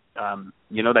movie.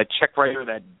 That check writer,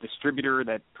 that distributor,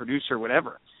 that producer,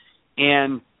 whatever.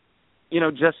 And,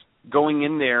 just going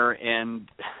in there and,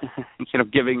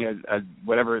 giving a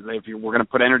whatever, if we're going to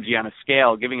put energy on a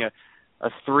scale, giving a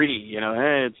 3,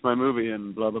 hey, it's my movie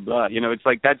and blah, blah, blah. It's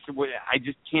like that's what I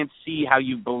just can't see how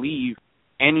you believe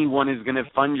anyone is going to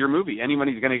fund your movie. Anyone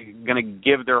is going to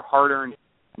give their hard-earned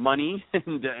money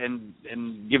and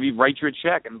write you a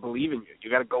check and believe in you. You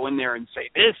got to go in there and say,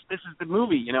 this is the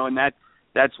movie, and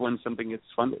that's when something gets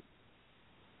funded.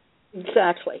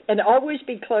 Exactly. And always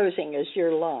be closing is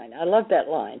your line. I love that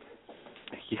line.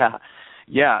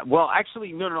 Yeah. Well,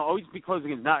 actually, no. Always be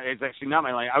closing is actually not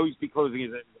my line. Always be closing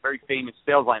is a very famous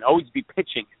sales line. Always be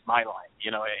pitching is my line.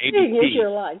 ABC. Here's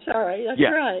your line. Sorry, that's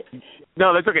right.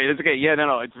 No, that's okay. That's okay. Yeah,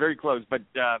 no, it's very close. But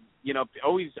I'm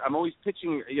always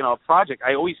pitching. A project.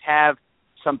 I always have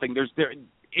something.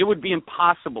 It would be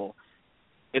impossible,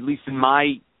 at least in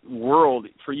my world,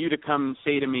 for you to come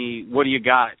say to me, what do you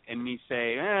got? And me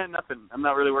say, nothing. I'm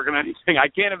not really working on anything. I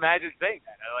can't imagine saying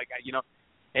that.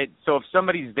 So if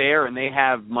somebody's there and they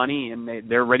have money and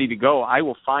they're ready to go, I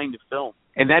will find a film.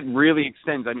 And that really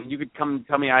extends. I mean, you could come and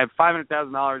tell me I have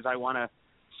 $500,000. I want a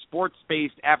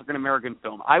sports-based African-American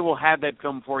film. I will have that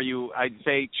film for you. I'd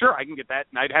say, sure, I can get that.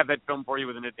 And I'd have that film for you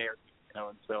within a day or two.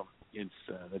 And so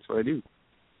that's what I do.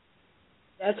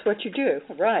 That's what you do,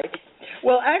 right.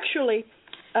 Well, actually,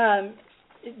 tell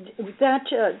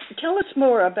us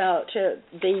more about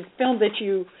the film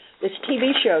this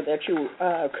TV show that you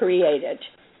created.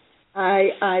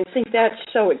 I think that's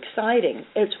so exciting.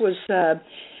 It was the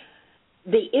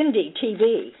indie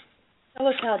TV. Tell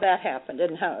us how that happened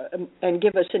and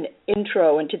give us an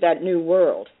intro into that new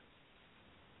world.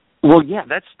 Well, yeah,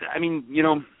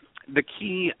 the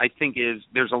key, I think, is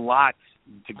there's a lot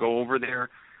to go over there.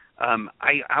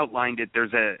 I outlined it.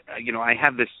 I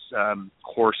have this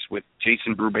course with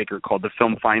Jason Brubaker called the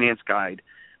Film Finance Guide,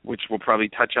 which we'll probably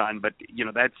touch on. But,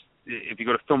 if you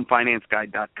go to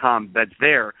filmfinanceguide.com, that's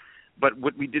there. But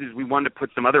what we did is we wanted to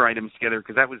put some other items together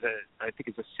because that was I think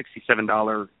it's a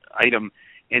 $67 item.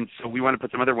 And so we wanted to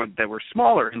put some other ones that were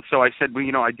smaller. And so I said, well,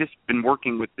 I just been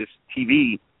working with this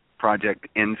TV project.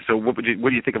 And so what do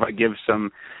you think if I give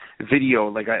some video,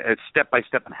 like a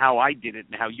step-by-step on how I did it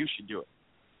and how you should do it?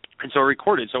 And so I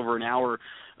recorded. It's over an hour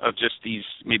of just these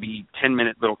maybe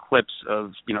 10-minute little clips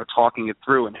of, talking it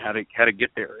through and how to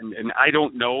get there. And I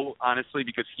don't know, honestly,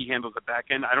 because he handles the back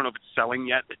end. I don't know if it's selling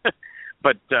yet.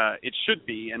 But it should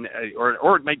be, and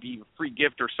or it might be a free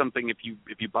gift or something if you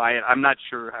buy it. I'm not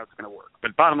sure how it's going to work.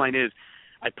 But bottom line is,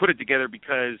 I put it together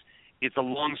because it's a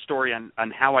long story on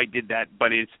how I did that,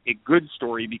 but it's a good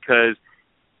story because,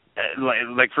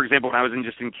 like for example, when I was in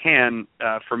Cannes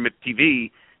for MIP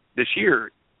TV this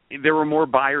year, there were more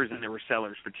buyers than there were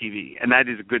sellers for TV, and that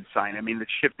is a good sign. I mean, the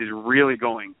shift is really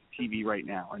going to TV right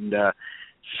now, and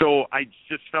so I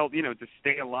just felt, to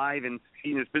stay alive and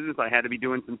succeed in this business, I had to be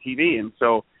doing some TV. And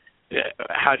so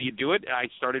how do you do it? I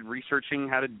started researching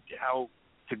how to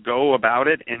go about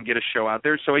it and get a show out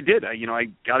there. So I did. I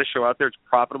got a show out there. It's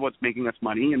profitable. It's making us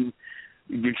money, and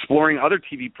exploring other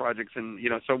TV projects. And,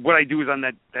 so what I do is on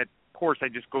that course, I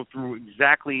just go through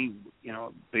exactly,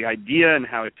 the idea and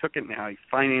how I took it and how I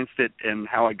financed it and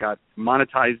how I got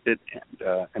monetized it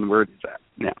and where it is at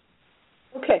now.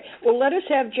 Okay. Well, let us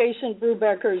have Jason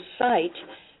Brubecker's site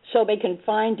so they can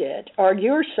find it, or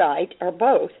your site, or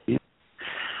both. Yeah.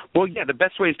 Well, the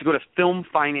best way is to go to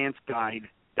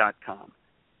filmfinanceguide.com.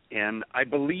 And I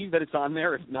believe that it's on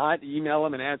there. If not, email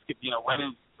them and ask if,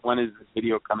 when is this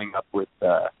video coming up with,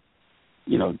 Tom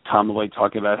Malloy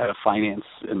talking about how to finance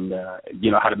and,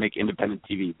 how to make independent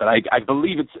TV. But I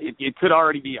believe it could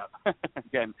already be up.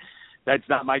 Again, that's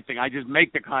not my thing. I just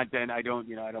make the content. I don't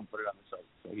put it on the site.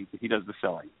 So he does the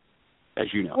selling,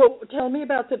 as you know. Well, tell me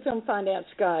about the Film Finance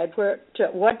Guide. What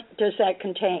does that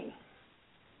contain?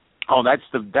 Oh,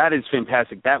 that is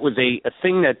fantastic. That was a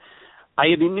thing that I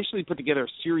had initially put together a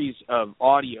series of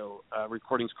audio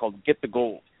recordings called Get the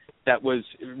Gold. That was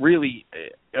really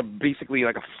basically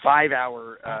like a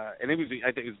 5-hour, and I think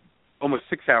it was almost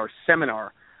 6-hour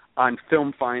seminar on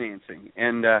film financing.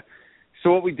 And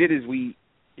so what we did is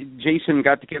Jason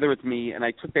got together with me, and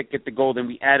I took that Get the Gold, and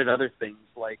we added other things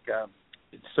like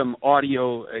some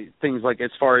audio things, like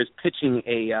as far as pitching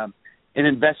an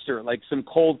investor, like some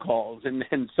cold calls and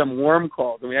some warm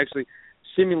calls. And we actually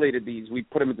simulated these. We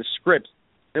put them into scripts.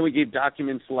 Then we gave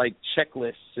documents like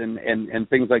checklists and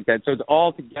things like that. So it's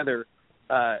all together,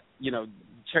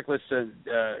 checklists,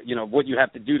 what you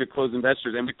have to do to close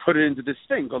investors. And we put it into this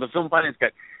thing called the Film Finance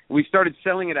Guide. We started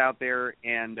selling it out there,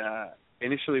 and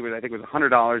initially I think it was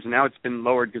 $100, and now it's been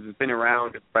lowered because it's been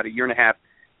around about a year and a half.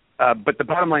 But the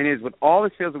bottom line is, with all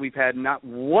the sales that we've had, not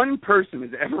one person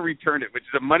has ever returned it, which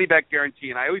is a money-back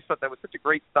guarantee. And I always thought that was such a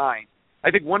great sign.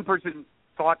 I think one person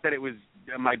thought that it was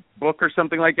my book or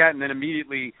something like that, and then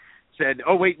immediately said,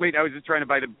 oh, wait, I was just trying to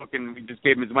buy the book, and we just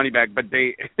gave him his money back. But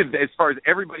they, as far as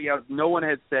everybody else, no one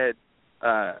has said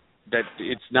that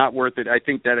it's not worth it. I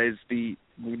think that is the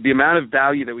amount of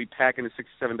value that we pack into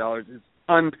 $67 is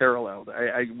unparalleled.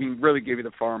 We really gave you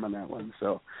the farm on that one.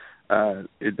 So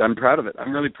I'm proud of it.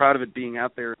 I'm really proud of it being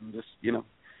out there and just,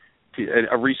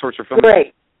 a resource for film.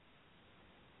 Great.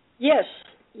 Yes.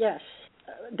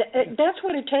 That's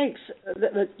what it takes.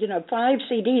 5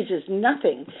 CDs is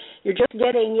nothing. You're just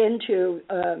getting into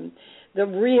the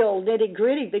real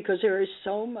nitty-gritty because there is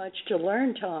so much to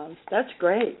learn, Tom. That's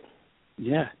great.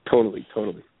 Yeah, totally.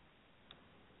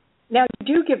 Now,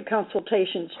 you do give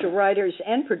consultations to writers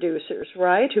and producers,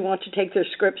 right, who want to take their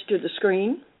scripts to the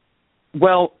screen?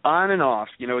 Well, on and off.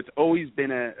 It's always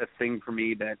been a thing for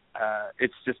me that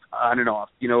it's just on and off.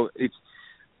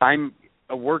 I'm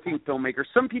a working filmmaker.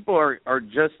 Some people are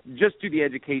just do the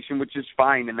education, which is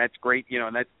fine, and that's great.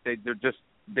 And they're just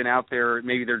been out there.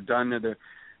 Maybe they're done, or they're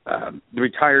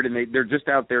retired, and they're just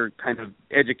out there kind of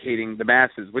educating the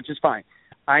masses, which is fine.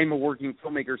 I'm a working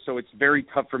filmmaker, so it's very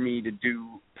tough for me to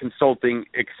do consulting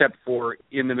except for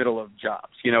in the middle of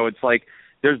jobs. It's like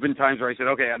there's been times where I said,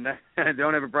 okay, I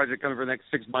don't have a project coming for the next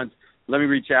 6 months. Let me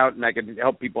reach out, and I can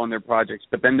help people on their projects.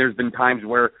 But then there's been times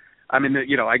where I'm in the,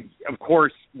 of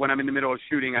course, when I'm in the middle of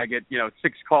shooting, I get,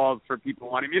 6 calls for people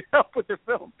wanting me to help with their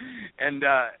film. And,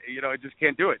 I just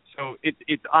can't do it. So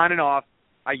it's on and off.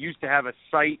 I used to have a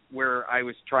site where I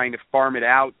was trying to farm it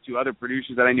out to other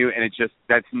producers that I knew, and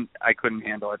I couldn't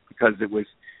handle it because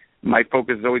my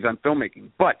focus is always on filmmaking.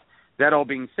 But that all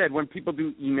being said, when people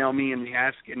do email me and they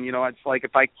ask, and, it's like,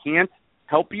 if I can't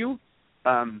help you,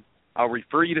 I'll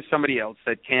refer you to somebody else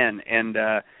that can. And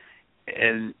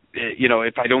and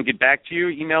if I don't get back to you,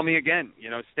 email me again.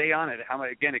 Stay on it.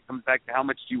 Again, it comes back to how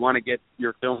much do you want to get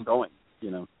your film going.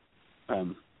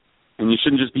 And you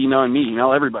shouldn't just be emailing me.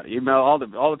 Email everybody. Email all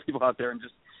the people out there, and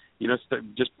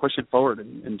just push it forward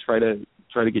and try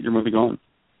to get your movie going.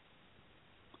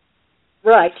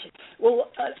 Right.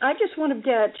 Well, I just want to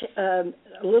get a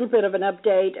little bit of an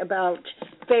update about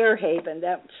Fairhaven.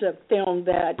 That's a film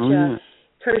that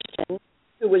Kirsten,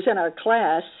 who was in our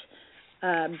class,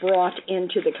 brought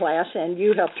into the class, and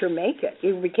you helped her make it.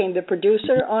 You became the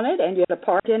producer on it, and you had a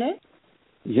part in it.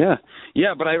 Yeah.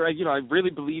 But I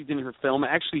really believed in her film.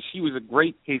 Actually, she was a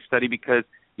great case study because,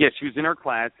 she was in our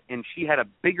class, and she had a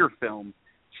bigger film.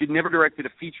 She'd never directed a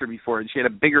feature before, and she had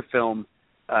a bigger film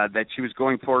that she was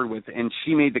going forward with, and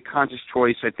she made the conscious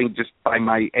choice, I think, just by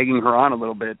my egging her on a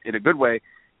little bit in a good way,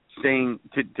 saying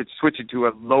to switch it to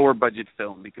a lower budget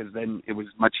film because then it was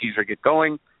much easier to get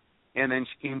going. And then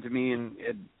she came to me and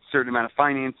had a certain amount of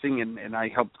financing, and I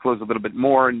helped close a little bit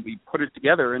more, and we put it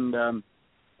together, and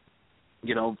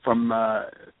from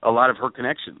a lot of her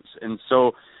connections. And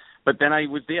so, but then I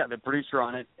was the producer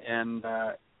on it, and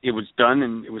it was done,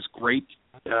 and it was great.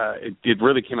 It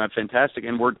really came out fantastic,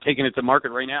 and we're taking it to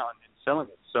market right now and selling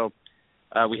it. So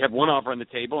we have one offer on the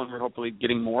table, and we're hopefully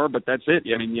getting more. But that's it.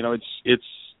 I mean,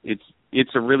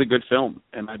 it's a really good film,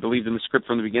 and I believed in the script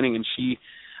from the beginning. And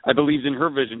I believed in her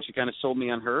vision. She kind of sold me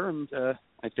on her, and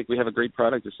I think we have a great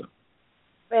product to sell.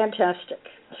 Fantastic.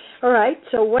 All right.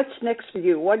 So what's next for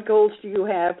you? What goals do you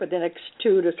have for the next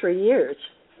 2 to 3 years?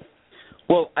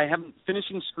 Well, I have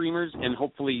finishing Screamers and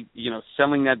hopefully,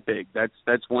 selling that big.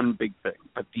 That's one big thing.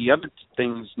 But the other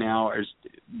things now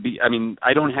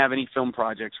I don't have any film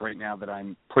projects right now that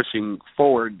I'm pushing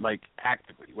forward like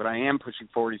actively. What I am pushing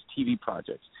forward is TV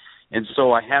projects. And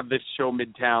so I have this show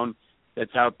Midtown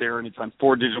that's out there, and it's on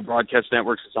 4 digital broadcast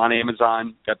networks. It's on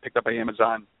Amazon. Got picked up by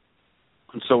Amazon.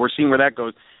 And so we're seeing where that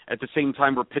goes. At the same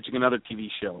time, we're pitching another TV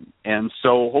show. And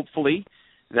so hopefully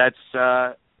that's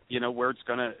where it's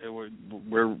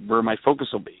where my focus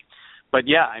will be. But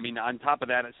yeah, I mean, on top of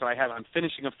that, I'm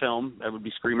finishing a film that would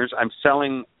be Screamers. I'm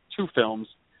selling 2 films.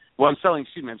 Well, I'm selling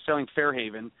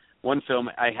Fairhaven, one film.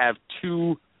 I have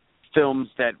 2 films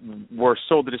that were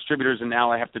sold to distributors, and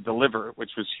now I have to deliver,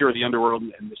 which was Hero of the Underworld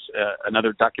and this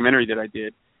another documentary that I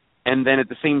did. And then at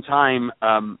the same time,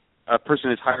 a person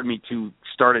has hired me to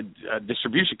start a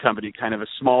distribution company, kind of a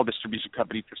small distribution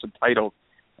company for some titles.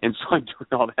 And so I'm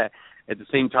doing all that at the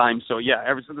same time. So, yeah,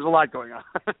 there's a lot going on.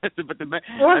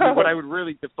 What I would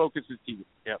really, the focus is TV.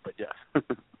 Yeah, but yeah.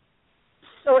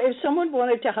 So if someone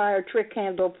wanted to hire Trick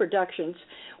Handle Productions,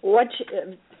 what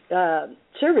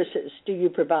services do you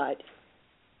provide?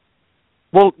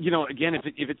 Well, again,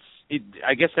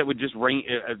 I guess that would just range.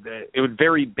 It would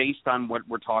vary based on what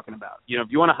we're talking about. If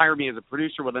you want to hire me as a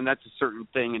producer, well, then that's a certain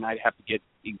thing, and I'd have to get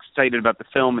excited about the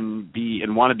film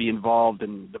and want to be involved,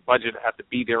 and the budget would have to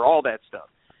be there, all that stuff.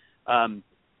 And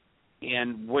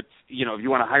if you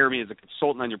want to hire me as a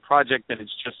consultant on your project, then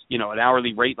it's just an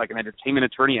hourly rate, like an entertainment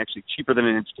attorney, actually cheaper than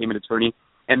an entertainment attorney,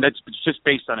 and that's just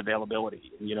based on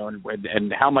availability,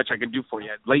 and how much I can do for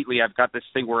you. Lately, I've got this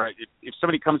thing where if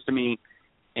somebody comes to me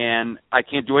and I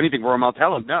can't do anything for them, I'll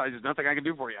tell them, no, there's nothing I can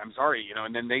do for you. I'm sorry,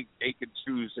 and then they could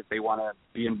choose if they want to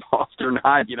be involved or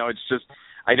not. It's just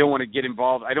I don't want to get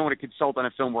involved. I don't want to consult on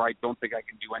a film where I don't think I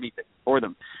can do anything for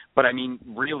them. But, I mean,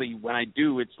 really, when I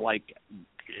do, it's like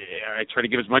I try to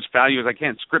give as much value as I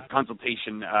can. Script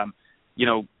consultation,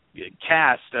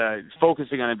 cast,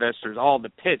 focusing on investors, all the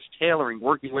pitch, tailoring,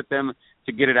 working with them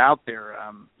to get it out there,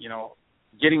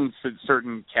 getting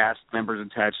certain cast members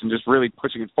attached and just really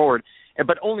pushing it forward.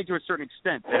 But only to a certain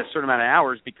extent, at a certain amount of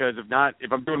hours, because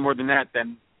if I'm doing more than that,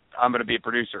 then I'm going to be a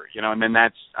producer, and then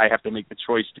I have to make the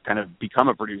choice to kind of become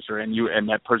a producer, and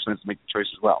that person has to make the choice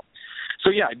as well. So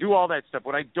yeah, I do all that stuff.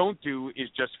 What I don't do is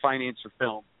just finance or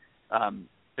film,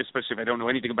 especially if I don't know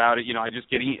anything about it.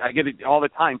 I get it all the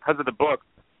time because of the book.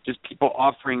 Just people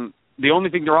offering. The only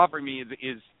thing they're offering me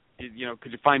is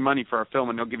could you find money for our film,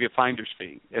 and they'll give you a finder's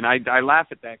fee. And I laugh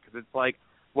at that because it's like,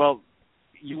 well,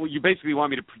 you basically want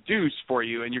me to produce for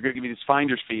you, and you're going to give me this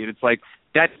finder's fee, and it's like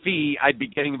that fee I'd be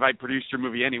getting if I produced your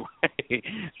movie anyway.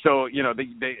 So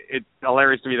it's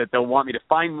hilarious to me that they'll want me to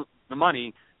find the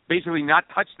money, basically not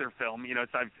touch their film.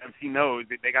 So I've seen those.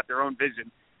 They got their own vision,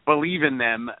 believe in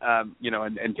them,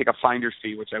 and take a finder's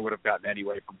fee, which I would have gotten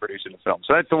anyway from producing the film.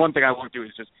 So that's the one thing I won't do is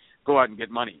just go out and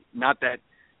get money. Not that,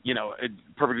 a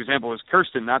perfect example was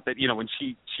Kirsten. Not that, when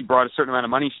she brought a certain amount of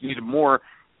money, she needed more.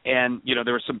 And,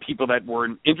 there were some people that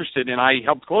weren't interested, and I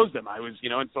helped close them.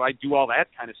 And so I do all that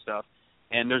kind of stuff.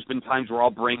 And there's been times where I'll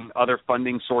bring other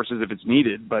funding sources if it's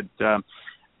needed. But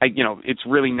it's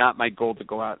really not my goal to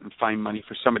go out and find money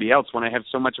for somebody else when I have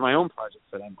so much of my own projects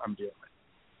that I'm dealing with.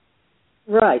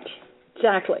 Right.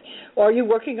 Exactly. Or are you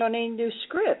working on any new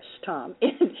scripts, Tom?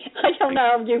 I don't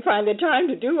know if you find the time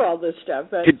to do all this stuff,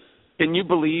 but can you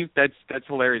believe that's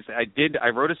hilarious? I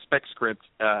wrote a spec script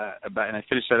and I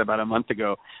finished that about a month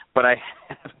ago, but I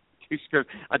have 2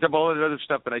 scripts. On top of all the other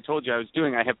stuff that I told you I was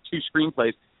doing, I have 2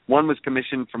 screenplays. One was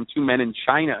commissioned from 2 men in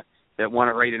China that want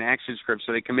to write an action script,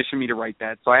 so they commissioned me to write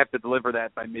that. So I have to deliver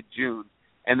that by mid-June.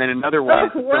 And then another one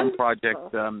is a film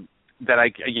project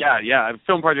a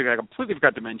film project I completely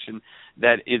forgot to mention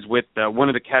that is with one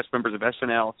of the cast members of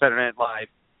SNL, Saturday Night Live,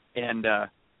 and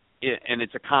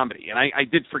it's a comedy. And I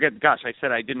did forget, I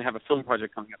said I didn't have a film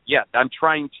project coming up. Yeah, I'm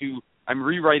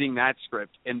rewriting that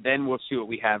script, and then we'll see what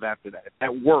we have after that. If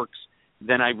that works,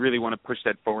 then I really want to push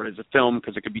that forward as a film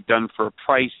because it could be done for a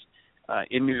price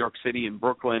in New York City, in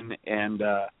Brooklyn, and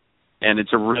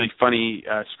it's a really funny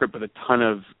script with a ton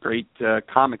of great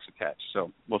comics attached.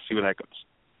 So we'll see where that goes.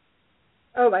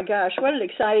 Oh, my gosh, what an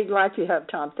exciting life you have,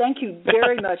 Tom. Thank you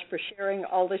very much for sharing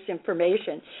all this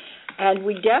information. And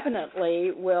we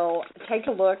definitely will take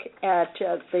a look at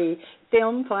the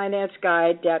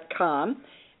filmfinanceguide.com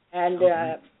and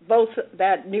both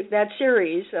that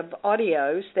series of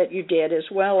audios that you did as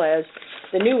well as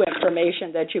the new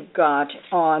information that you've got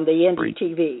on the Indie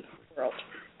TV world.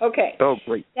 Okay. Oh,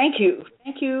 great. Thank you.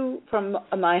 Thank you from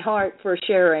my heart for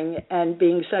sharing and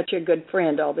being such a good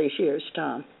friend all these years,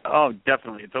 Tom. Oh,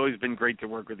 definitely. It's always been great to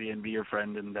work with you and be your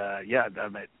friend, and,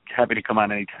 I'm happy to come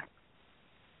on anytime.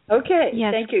 Okay.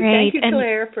 Yes, thank you. Great. Thank you,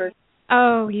 Claire, for...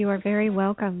 Oh, you are very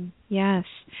welcome. Yes.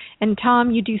 And,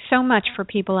 Tom, you do so much for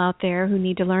people out there who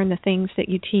need to learn the things that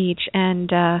you teach,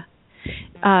 and a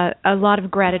lot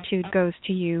of gratitude goes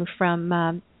to you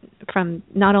from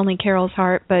not only Carol's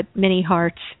heart, but many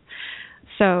hearts.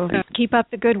 So keep up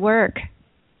the good work.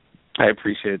 I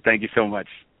appreciate it. Thank you so much.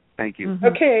 Thank you. Mm-hmm.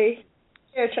 Okay.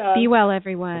 Here, Tom. Be well,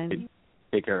 everyone.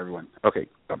 Take care, everyone. Okay.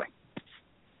 Bye-bye.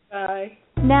 Bye.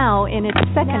 Now, in its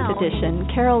second edition,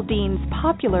 Carol Dean's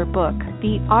popular book,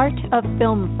 The Art of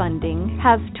Film Funding,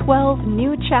 has 12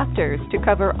 new chapters to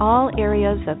cover all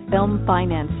areas of film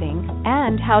financing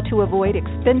and how to avoid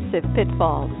expensive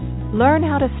pitfalls. Learn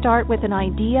how to start with an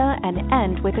idea and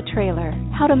end with a trailer,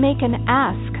 how to make an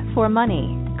ask for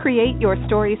money, create your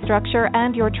story structure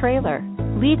and your trailer,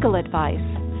 legal advice,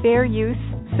 fair use,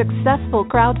 successful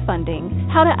crowdfunding,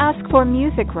 how to ask for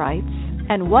music rights,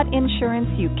 and what insurance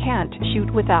you can't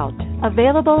shoot without.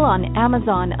 Available on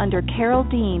Amazon under Carol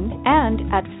Dean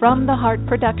and at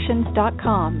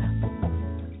FromTheHeartProductions.com.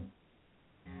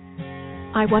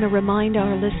 I want to remind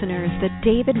our listeners that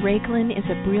David Raiklin is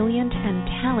a brilliant and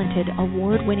talented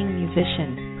award-winning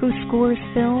musician who scores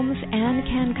films and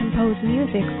can compose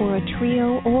music for a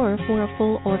trio or for a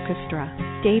full orchestra.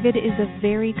 David is a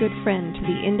very good friend to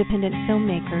the independent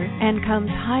filmmaker and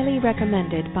comes highly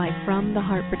recommended by From the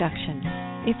Heart Productions.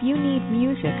 If you need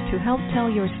music to help tell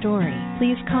your story,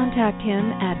 please contact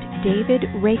him at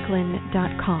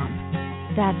davidraiklin.com.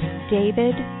 That's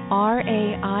David,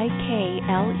 RAIKLEN.com.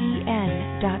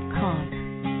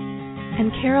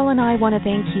 And Carol and I want to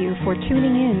thank you for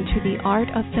tuning in to The Art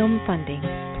of Film Funding.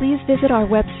 Please visit our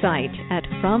website at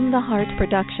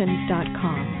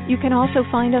FromTheHeartProductions.com. You can also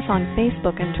find us on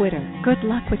Facebook and Twitter. Good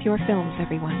luck with your films,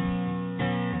 everyone.